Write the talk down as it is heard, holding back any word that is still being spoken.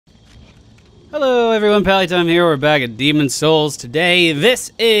Hello everyone, Pallytime here. We're back at Demon's Souls today.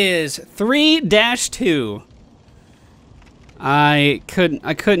 This is 3-2. I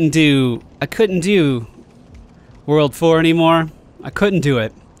couldn't do World 4 anymore. I couldn't do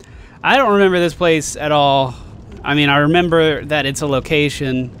it. I don't remember this place at all. I mean, I remember that it's a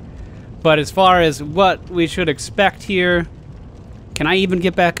location, but as far as what we should expect here, can I even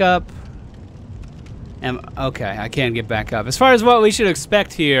get back up? Okay, I can't get back up. As far as what we should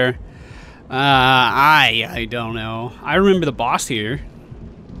expect here, I don't know. I remember the boss here,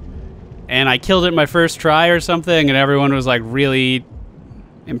 and I killed it my first try or something, and everyone was like really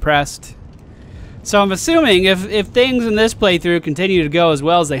impressed. So I'm assuming if things in this playthrough continue to go as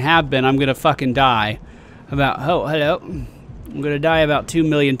well as they have been, I'm gonna fucking die about, oh, hello. I'm gonna die about 2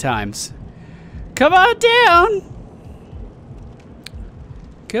 million times. Come on down!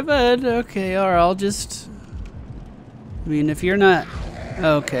 Come on, okay, alright, I'll just, I mean, if you're not,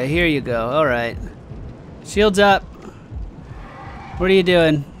 okay, here you go, alright. Shields up. What are you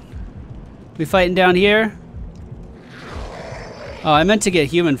doing? We fighting down here? Oh, I meant to get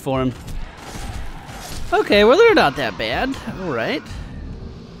human form. Okay, well they're not that bad. Alright.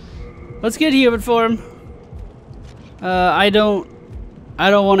 Let's get human form. I don't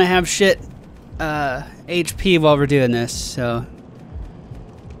want to have shit HP while we're doing this, so.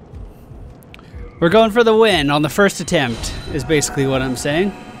 We're going for the win on the first attempt, is basically what I'm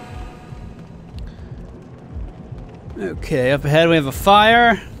saying. Okay, up ahead we have a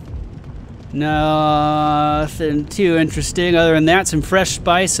fire. Nothing too interesting other than that. Some fresh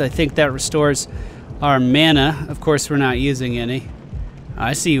spice. I think that restores our mana. Of course, we're not using any.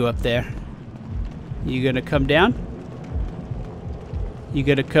 I see you up there. You gonna come down? You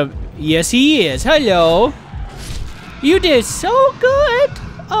gonna come? Yes, he is. Hello. You did so good.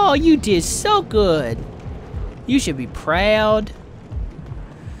 Oh, you did so good. You should be proud.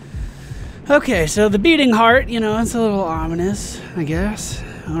 Okay, so the beating heart, you know, it's a little ominous, I guess.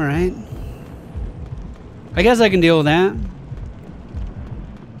 Alright. I guess I can deal with that.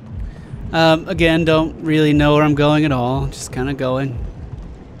 Again, don't really know where I'm going at all. Just kind of going.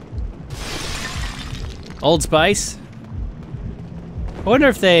 Old Spice. I wonder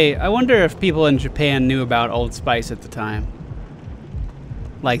if people in Japan knew about Old Spice at the time.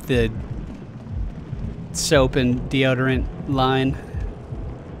 Like the soap and deodorant line.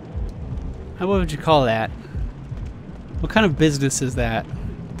 What would you call that? What kind of business is that?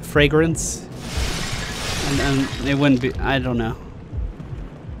 The fragrance? And it wouldn't be, I don't know.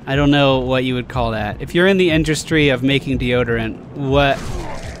 I don't know what you would call that. If you're in the industry of making deodorant,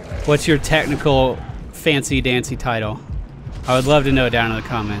 what's your technical fancy dancy title? I would love to know down in the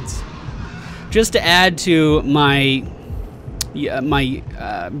comments. Just to add to my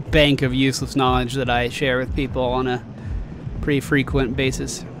bank of useless knowledge that I share with people on a pretty frequent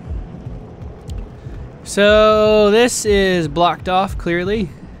basis. So this is blocked off clearly.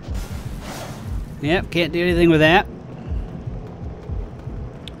 Yep, can't do anything with that.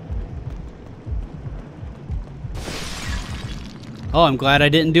 Oh, I'm glad I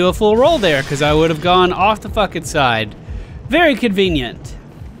didn't do a full roll there, because I would have gone off the fucking side. Very convenient.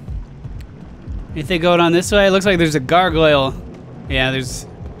 Anything going on this way? It looks like there's a gargoyle. Yeah, there's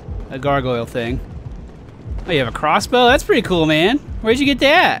a gargoyle thing. Oh, you have a crossbow? That's pretty cool, man. Where'd you get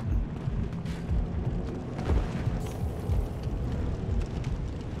that?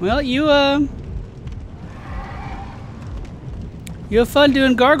 Well, you have fun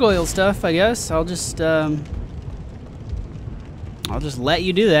doing gargoyle stuff, I guess. I'll just let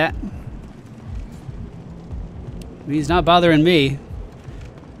you do that. I mean, he's not bothering me.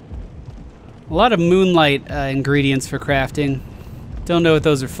 A lot of moonlight ingredients for crafting. Don't know what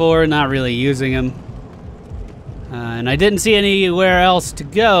those are for, not really using them. And I didn't see anywhere else to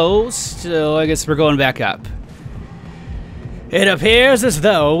go, so I guess we're going back up. It appears as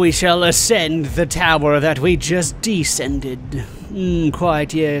though we shall ascend the tower that we just descended.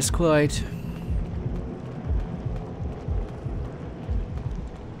 Quite, yes, quite.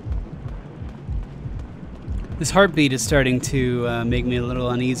 This heartbeat is starting to make me a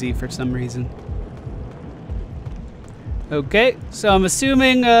little uneasy for some reason. Okay, so I'm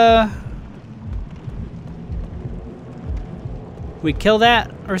assuming we kill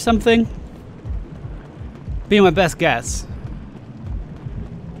that or something. Be my best guess.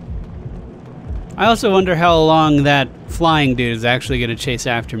 I also wonder how long that flying dude is actually going to chase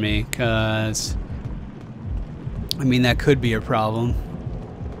after me, because I mean, that could be a problem.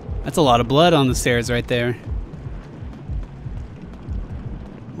 That's a lot of blood on the stairs right there.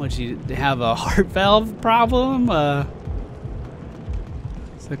 Would you have a heart valve problem?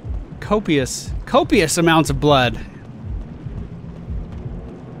 It's a copious, copious amounts of blood.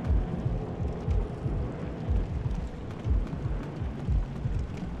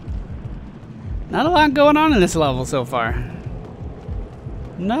 Not a lot going on in this level so far.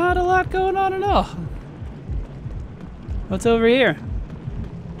 Not a lot going on at all. What's over here?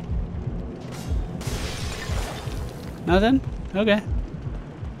 Nothing? Okay.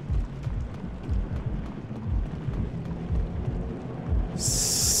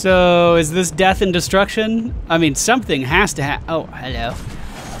 So, is this death and destruction? I mean, something has to happen. Oh, hello.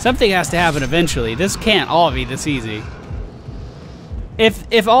 Something has to happen eventually. This can't all be this easy.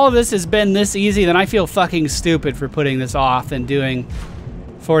 If all of this has been this easy, then I feel fucking stupid for putting this off and doing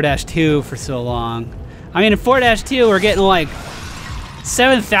 4-2 for so long. I mean, in 4-2, we're getting like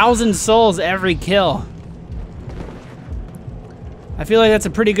 7,000 souls every kill. I feel like that's a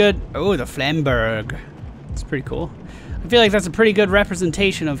pretty good... Oh, the Flamberg. It's pretty cool. I feel like that's a pretty good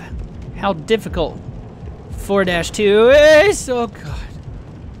representation of how difficult 4-2 is. Oh, God.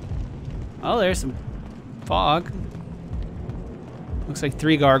 Oh, there's some fog. Looks like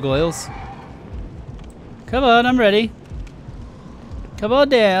 3 gargoyles. Come on, I'm ready. Come on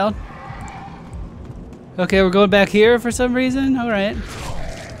down. Okay, we're going back here for some reason? Alright.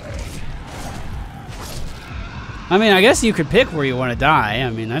 I mean, I guess you could pick where you want to die. I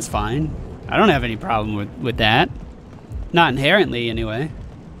mean, that's fine. I don't have any problem with that. Not inherently, anyway.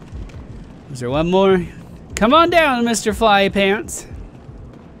 Is there one more? Come on down, Mr. Fly Pants.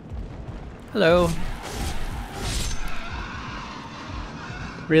 Hello.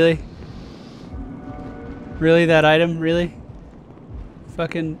 Really? Really, that item? Really?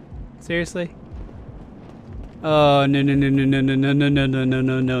 Fucking seriously? Oh, no, no, no, no, no, no, no, no, no, no, no,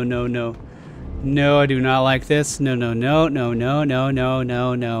 no, no, no, no. No, I do not like this. No, no, no, no, no, no, no,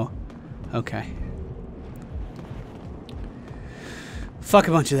 no, no. Okay. Fuck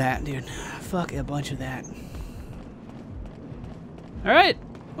a bunch of that, dude. Fuck a bunch of that. Alright.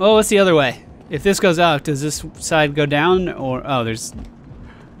 Well, what's the other way? If this goes out, does this side go down? Or, oh, there's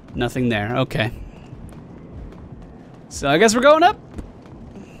nothing there. Okay. So I guess we're going up.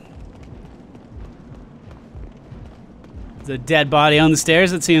 The dead body on the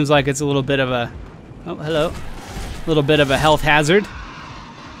stairs. It seems like it's a little bit of a... Oh, hello. A little bit of a health hazard.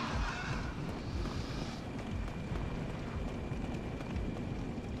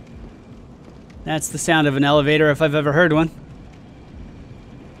 That's the sound of an elevator if I've ever heard one.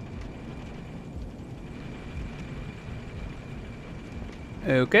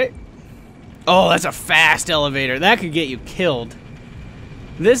 Okay. Oh, that's a fast elevator. That could get you killed.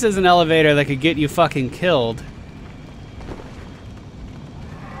 This is an elevator that could get you fucking killed.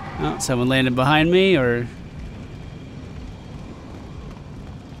 Oh, someone landed behind me, or...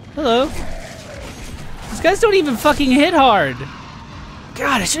 Hello. These guys don't even fucking hit hard.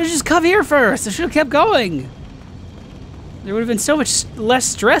 God, I should have just come here first. I should have kept going. There would have been so much less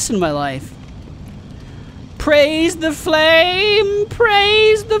stress in my life. Praise the flame!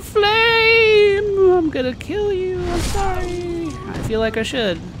 Praise the flame! I'm gonna kill you. I'm sorry. I feel like I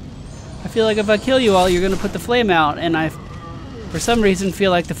should. I feel like if I kill you all, you're gonna put the flame out, and I, for some reason, feel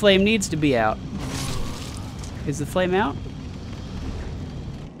like the flame needs to be out. Is the flame out?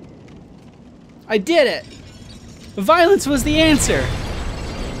 I did it! Violence was the answer!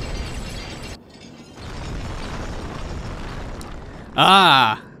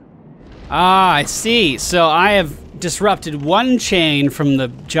 Ah, I see. So I have disrupted one chain from the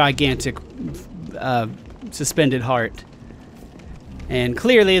gigantic suspended heart. And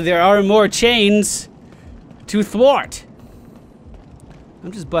clearly there are more chains to thwart.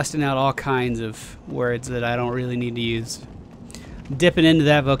 I'm just busting out all kinds of words that I don't really need to use. Dipping into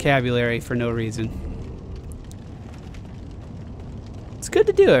that vocabulary for no reason. It's good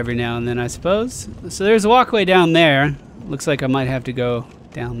to do every now and then, I suppose. So there's a walkway down there. Looks like I might have to go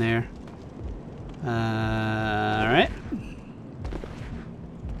down there. Alright.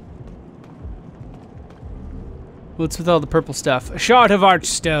 What's with all the purple stuff? A shard of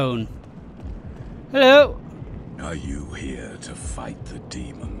archstone. Hello. Are you here to fight the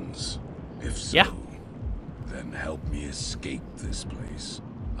demons? If so, yeah. Then help me escape this place.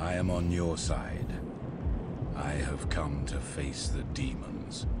 I am on your side. I have come to face the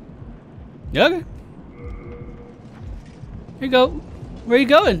demons. Okay. Here you go. Where are you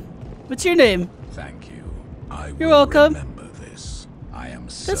going? What's your name? Thank you. You're welcome. Remember this. I am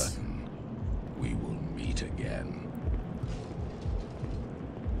certain we will meet again.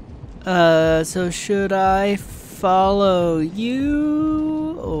 So should I follow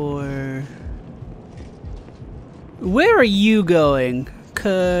you, or... Where are you going?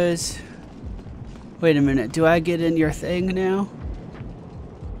 'Cause... Wait a minute, do I get in your thing now?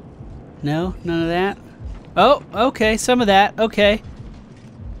 No? None of that? Oh, okay, some of that, okay.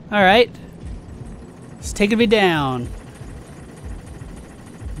 Alright. It's taking me down.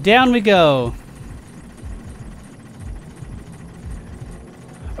 Down we go.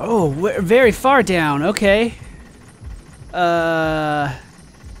 Oh, we're very far down. Okay.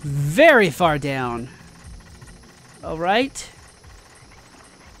 Very far down. All right.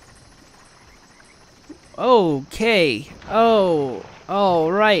 Okay. Oh,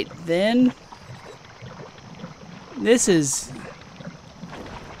 all right then. This is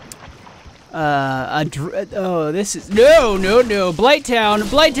this is no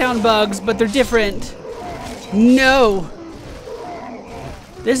Blighttown bugs, but they're different. No.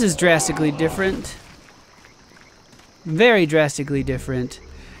 This is drastically different. Very drastically different.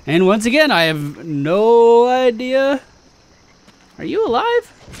 And once again, I have no idea. Are you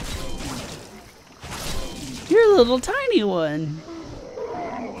alive? You're a little tiny one.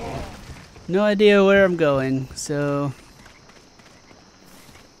 No idea where I'm going, so...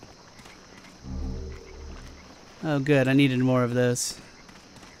 Oh good, I needed more of those.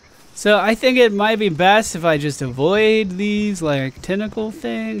 So I think it might be best if I just avoid these, like, tentacle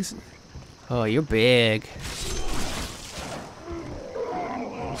things. Oh, you're big.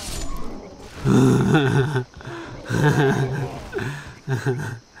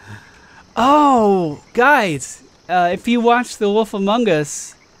 Oh, guys, if you watch The Wolf Among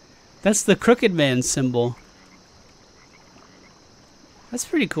Us, that's the Crooked Man symbol. That's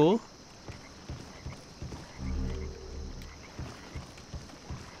pretty cool.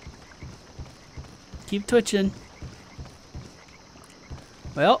 Keep twitching.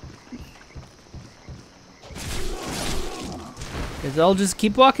 Well, guess I'll just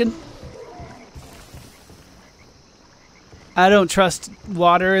keep walking. I don't trust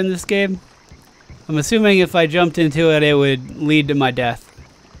water in this game. I'm assuming if I jumped into it, it would lead to my death.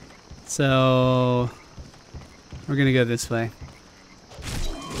 So, we're gonna go this way.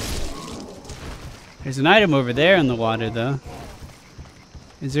 There's an item over there in the water, though.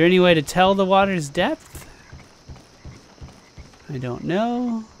 Is there any way to tell the water's depth? I don't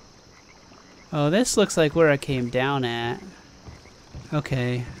know. Oh, this looks like where I came down at.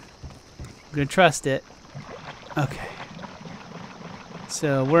 Okay. I'm gonna trust it. Okay.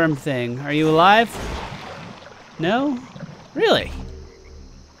 So, worm thing. Are you alive? No? Really?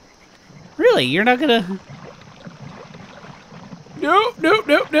 Really? You're not gonna... Nope, nope,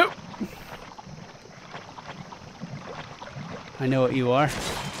 nope, nope. I know what you are.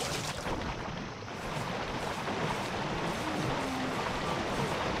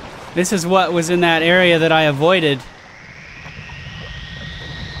 This is what was in that area that I avoided.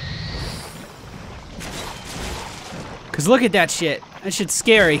 Cause look at that shit. That shit's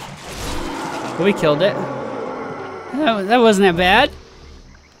scary. But we killed it. That wasn't that bad.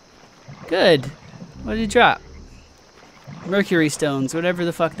 Good. What did you drop? Mercury stones, whatever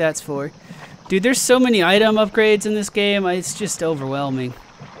the fuck that's for. Dude, there's so many item upgrades in this game, it's just overwhelming.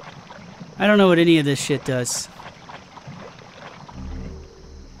 I don't know what any of this shit does.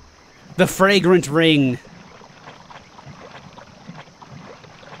 The fragrant ring.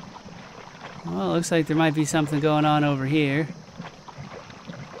 Well, it looks like there might be something going on over here.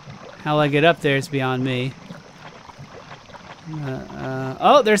 How I get up there is beyond me.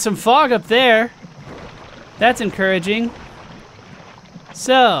 Oh, there's some fog up there. That's encouraging.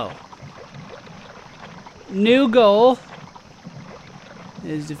 So, new goal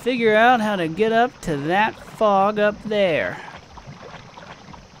is to figure out how to get up to that fog up there.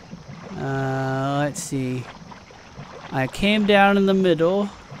 Let's see. I came down in the middle.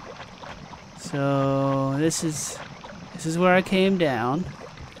 So this is where I came down.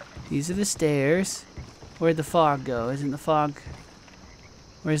 These are the stairs. Where'd the fog go? Isn't the fog...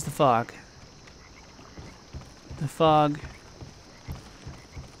 Where's the fog? The fog...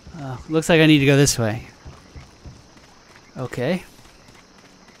 looks like I need to go this way. Okay.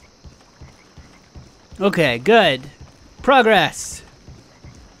 Okay, good. Progress!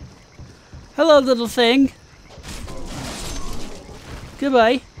 Hello, little thing.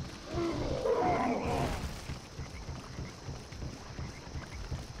 Goodbye.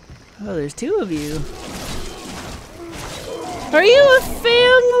 Oh, there's two of you. Are you a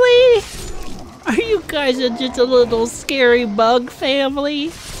family? Are you guys just a little scary bug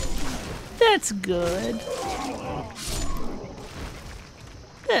family? That's good.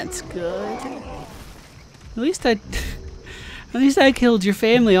 That's good. At least I killed your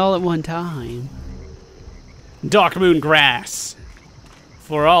family all at one time. Darkmoon grass.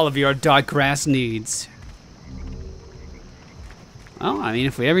 For all of your dark grass needs. Well, I mean,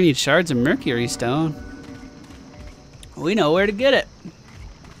 if we ever need shards of mercury stone, we know where to get it.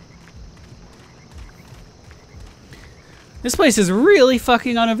 This place is really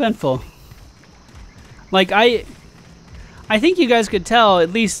fucking uneventful. Like, I think you guys could tell,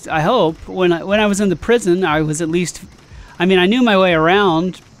 at least I hope, when I was in the prison, I was at least, I mean, I knew my way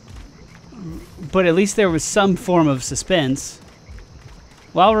around but at least there was some form of suspense.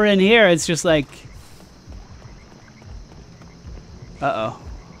 While we're in here, it's just like... Uh-oh.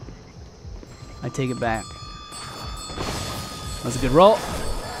 I take it back. That was a good roll.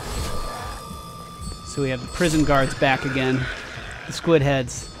 So we have the prison guards back again. The squid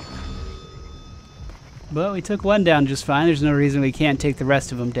heads. But we took one down just fine. There's no reason we can't take the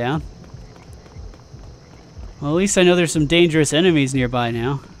rest of them down. Well, at least I know there's some dangerous enemies nearby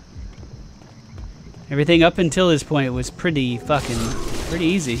now. Everything up until this point was pretty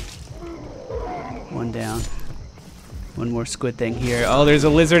easy. One down. One more squid thing here. Oh, there's a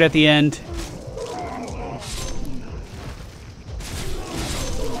lizard at the end.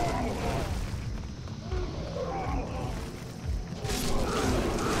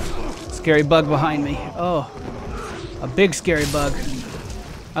 Scary bug behind me. Oh, a big scary bug.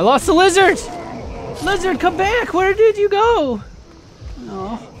 I lost the lizard! Lizard, come back! Where did you go?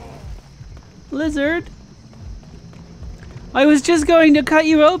 Oh. Lizard. I was just going to cut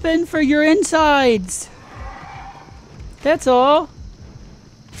you open for your insides. That's all.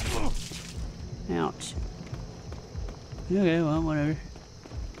 Ouch. Okay, well, whatever.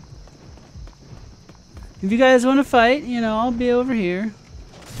 If you guys want to fight, you know, I'll be over here.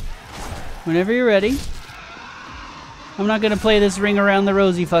 Whenever you're ready. I'm not gonna play this ring around the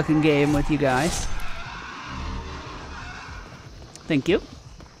rosy fucking game with you guys. Thank you.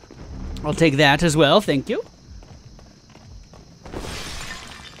 I'll take that as well, thank you.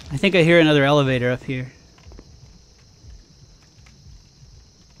 I think I hear another elevator up here.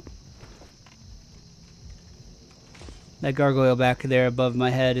 That gargoyle back there above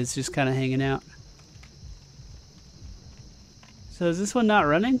my head is just kind of hanging out. So is this one not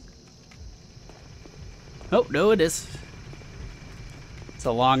running? Oh, no it is. It's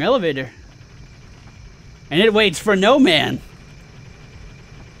a long elevator. And it waits for no man.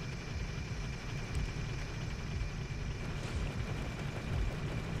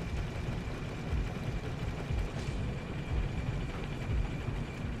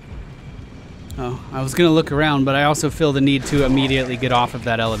 Oh, I was gonna look around, but I also feel the need to immediately get off of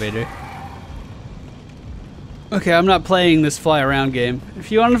that elevator. Okay, I'm not playing this fly around game.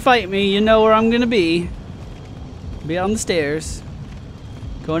 If you want to fight me, you know where I'm gonna be. Be on the stairs.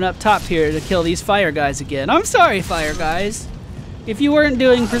 Going up top here to kill these fire guys again. I'm sorry, fire guys. If you weren't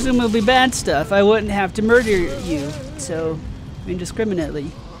doing presumably bad stuff, I wouldn't have to murder you so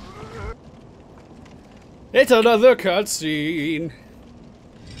indiscriminately. It's another cutscene.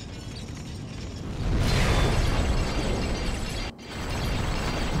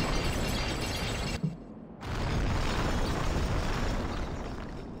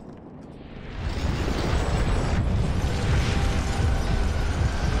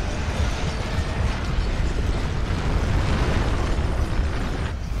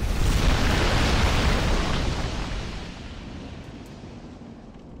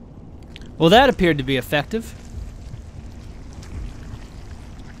 Well, that appeared to be effective.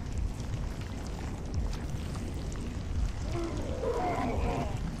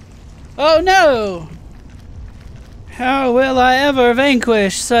 Oh no! How will I ever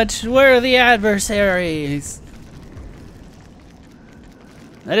vanquish such worthy adversaries?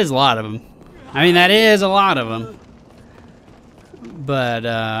 That is a lot of them. I mean, that is a lot of them. But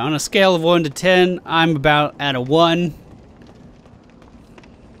on a scale of 1 to 10, I'm about at a 1.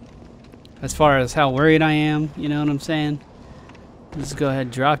 As far as how worried I am, you know what I'm saying? Let's go ahead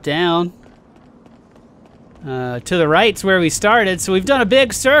and drop down. To the right's where we started, so we've done a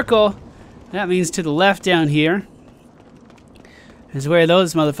big circle. That means to the left down here is where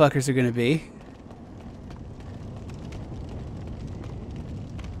those motherfuckers are gonna be.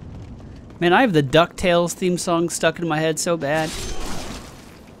 Man, I have the DuckTales theme song stuck in my head so bad.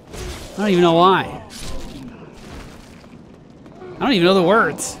 I don't even know why. I don't even know the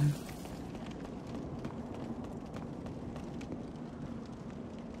words.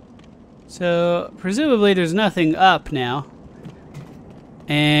 So, presumably there's nothing up now.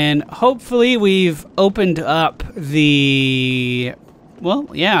 And hopefully we've opened up the... Well,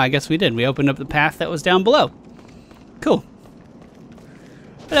 yeah, I guess we did. We opened up the path that was down below. Cool.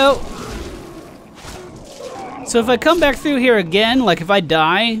 Hello. So if I come back through here again, like if I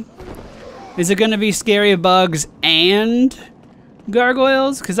die, is it going to be scary bugs and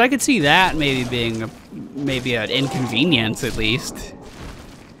gargoyles? Because I could see that maybe being maybe an inconvenience at least.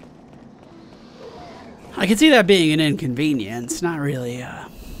 I can see that being an inconvenience, not really a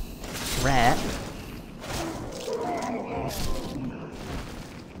threat.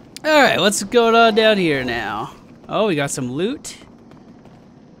 Alright, what's going on down here now? Oh, we got some loot.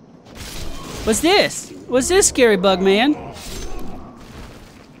 What's this? What's this, scary bug man?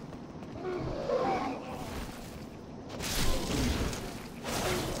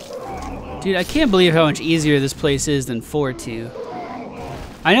 Dude, I can't believe how much easier this place is than 4-2.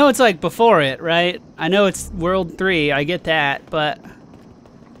 I know it's like before it, right? I know it's World 3, I get that, but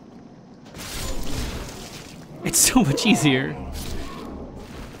it's so much easier.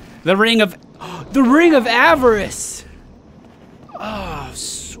 The Ring of Avarice! Oh,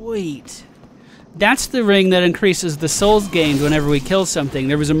 sweet. That's the ring that increases the souls gained whenever we kill something.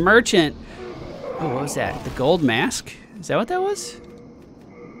 There was a merchant. Oh, what was that? The gold mask? Is that what that was?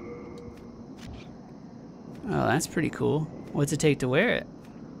 Oh, that's pretty cool. What's it take to wear it?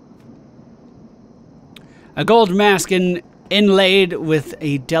 A gold mask inlaid with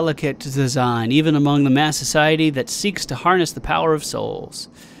a delicate design, even among the mass society that seeks to harness the power of souls.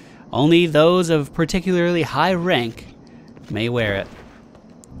 Only those of particularly high rank may wear it.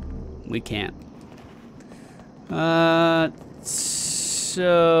 We can't. So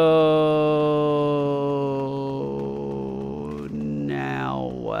now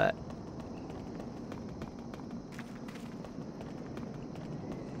what?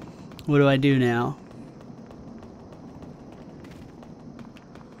 What do I do now?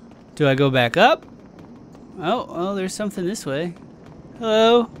 Do I go back up? Oh, there's something this way.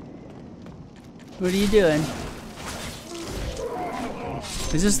 Hello? What are you doing?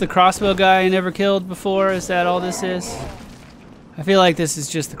 Is this the crossbow guy I never killed before? Is that all this is? I feel like this is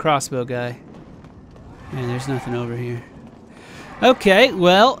just the crossbow guy. Man, there's nothing over here. Okay,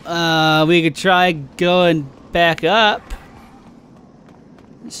 well, we could try going back up.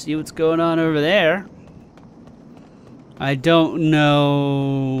 Let's see what's going on over there. I don't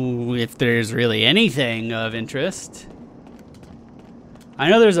know if there's really anything of interest. I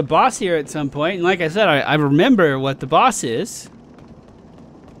know there's a boss here at some point, and like I said, I remember what the boss is.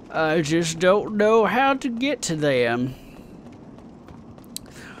 I just don't know how to get to them.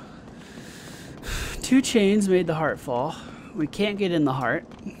 2 chains made the heart fall. We can't get in the heart,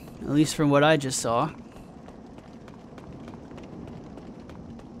 at least from what I just saw.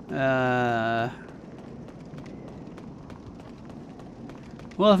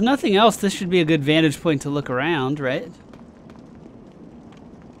 Well, if nothing else, this should be a good vantage point to look around, right?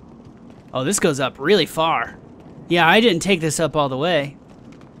 Oh, this goes up really far. Yeah, I didn't take this up all the way.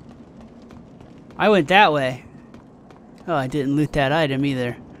 I went that way. Oh, I didn't loot that item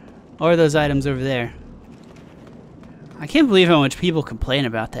either. Or those items over there. I can't believe how much people complain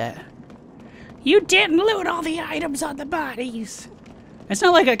about that. You didn't loot all the items on the bodies. It's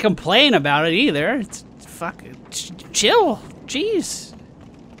not like I complain about it either. It's fucking chill. Jeez.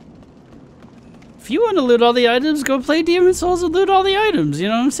 If you want to loot all the items, go play Demon's Souls and loot all the items. You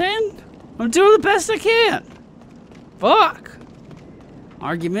know what I'm saying? I'm doing the best I can. Fuck.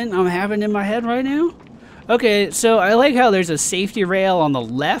 Argument I'm having in my head right now. Okay, so I like how there's a safety rail on the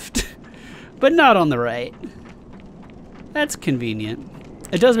left, but not on the right. That's convenient.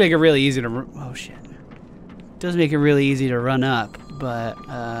 It does make it really easy to... Oh, shit. It does make it really easy to run up, but...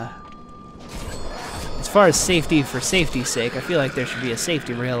 as far as safety for safety's sake, I feel like there should be a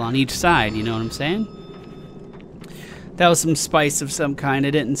safety rail on each side, you know what I'm saying? That was some spice of some kind.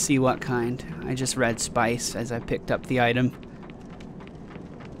 I didn't see what kind. I just read spice as I picked up the item.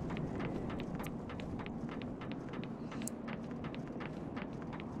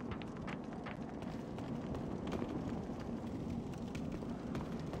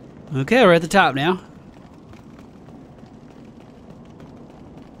 Okay, we're at the top now.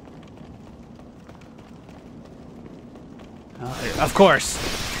 Of course.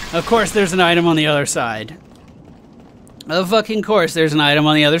 Of course there's an item on the other side. Of fucking course there's an item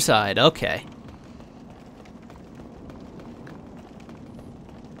on the other side. Okay.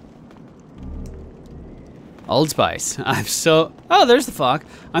 Old Spice. I'm so... Oh, there's the fuck.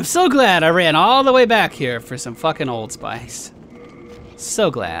 I'm so glad I ran all the way back here for some fucking Old Spice. So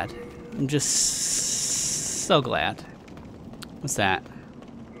glad. I'm just so glad. What's that?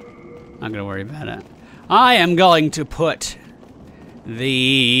 Not gonna worry about it. I am going to put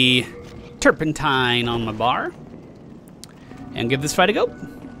the turpentine on my bar and give this fight a go.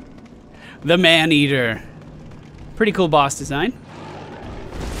 The Man-Eater. Pretty cool boss design.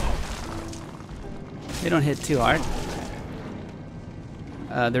 They don't hit too hard.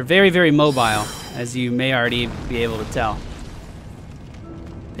 They're very, very mobile, as you may already be able to tell.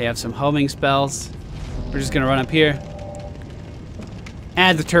 They have some homing spells. We're just gonna run up here.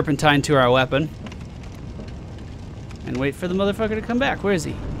 Add the turpentine to our weapon. And wait for the motherfucker to come back. Where is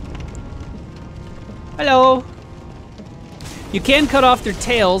he? Hello. You can cut off their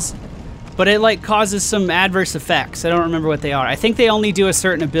tails, but it like causes some adverse effects. I don't remember what they are. I think they only do a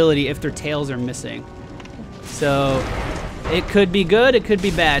certain ability if their tails are missing. So it could be good, it could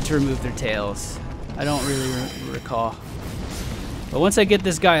be bad to remove their tails. I don't really recall. But once I get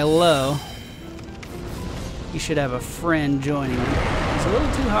this guy low, He should have a friend joining him. He's a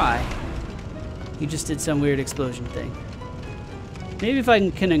little too high. He just did some weird explosion thing. Maybe if I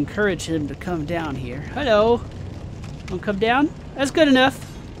can encourage him to come down here. Hello. Wanna come down? That's good enough.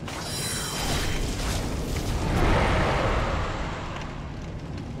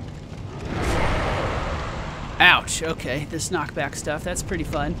 Ouch. Okay, this knockback stuff, that's pretty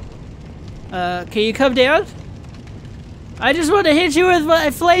fun. Can you come down? I just want to hit you with my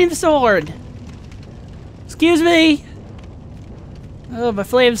flame sword. Excuse me. Oh, my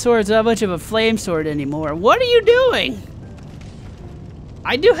flame sword's not much of a flame sword anymore. What are you doing?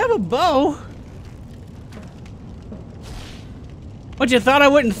 I do have a bow. What, you thought I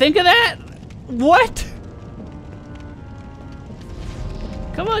wouldn't think of that? What?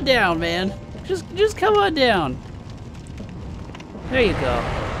 Come on down, man. Just come on down. There you go.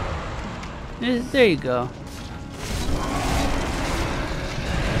 There you go.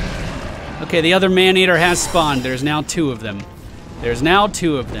 Okay, the other man-eater has spawned. There's now 2 of them. There's now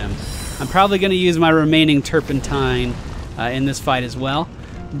 2 of them. I'm probably going to use my remaining turpentine in this fight as well.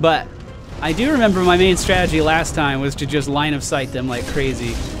 But I do remember my main strategy last time was to just line of sight them like crazy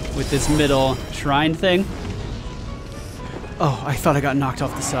with this middle shrine thing. Oh, I thought I got knocked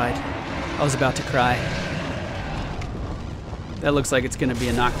off the side. I was about to cry. That looks like it's going to be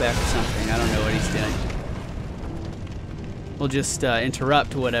a knockback or something. I don't know what he's doing. We'll just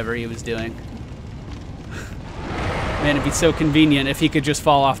interrupt whatever he was doing. Man, it'd be so convenient if he could just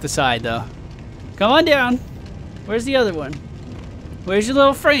fall off the side, though. Come on down. Where's the other one? Where's your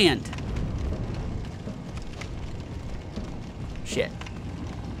little friend? Shit.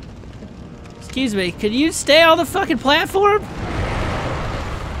 Excuse me, could you stay on the fucking platform?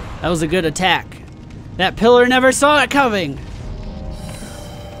 That was a good attack. That pillar never saw it coming.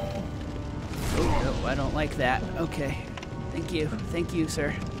 Oh, no, I don't like that. Okay. Thank you,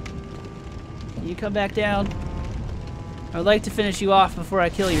 sir. Can you come back down? I would like to finish you off before I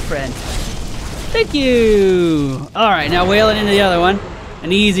kill your friend. Thank you! Alright, now whale it into the other one.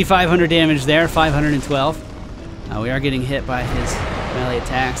 An easy 500 damage there, 512. We are getting hit by his melee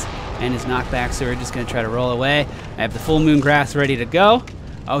attacks and his knockback, so we're just going to try to roll away. I have the full moon grass ready to go.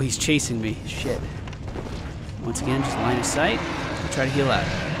 Oh, he's chasing me. Shit. Once again, just line of sight. I'll try to heal out.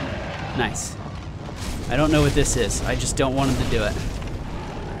 Nice. I don't know what this is. I just don't want him to do it.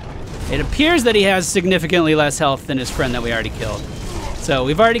 It appears that he has significantly less health than his friend that we already killed. So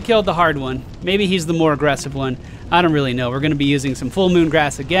we've already killed the hard one. Maybe he's the more aggressive one. I don't really know. We're going to be using some full moon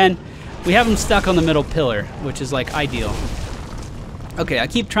grass again. We have him stuck on the middle pillar, which is like ideal. Okay, I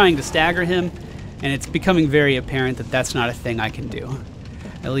keep trying to stagger him, and it's becoming very apparent that that's not a thing I can do.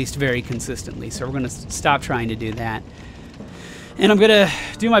 At least very consistently. So we're going to stop trying to do that. And I'm going to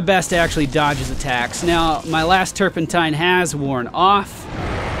do my best to actually dodge his attacks. Now, my last turpentine has worn off.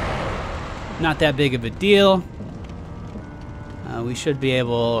 Not that big of a deal. We should be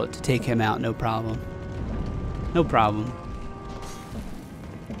able to take him out, no problem. No problem.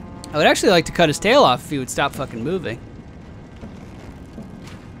 I would actually like to cut his tail off if he would stop fucking moving.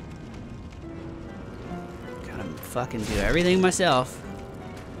 Gotta fucking do everything myself.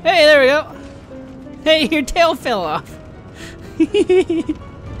 Hey, there we go. Hey, your tail fell off.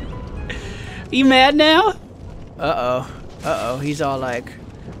 You mad now? Uh-oh. Uh-oh. He's all like,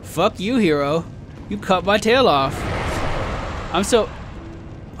 fuck you, hero. You cut my tail off. I'm so...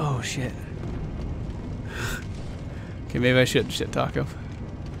 Oh, shit. Okay, maybe I shouldn't shit talk him.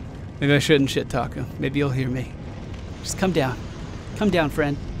 Maybe I shouldn't shit talk him. Maybe you'll hear me. Just come down. Come down,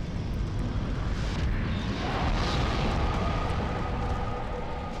 friend.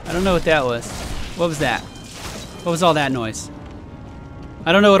 I don't know what that was. What was that? What was all that noise?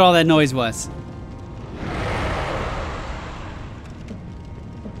 I don't know what all that noise was.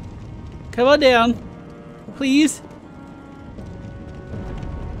 Come on down. Please.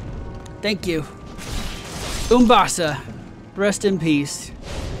 Thank you. Umbasa. Rest in peace.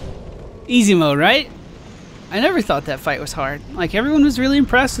 Easy mode, right? I never thought that fight was hard. Like, everyone was really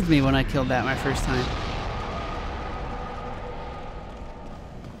impressed with me when I killed that my first time.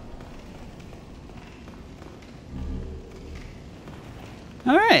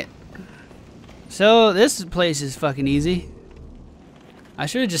 Alright. So, this place is fucking easy. I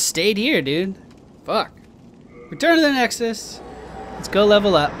should have just stayed here, dude. Fuck. Return to the Nexus. Let's go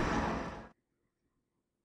level up.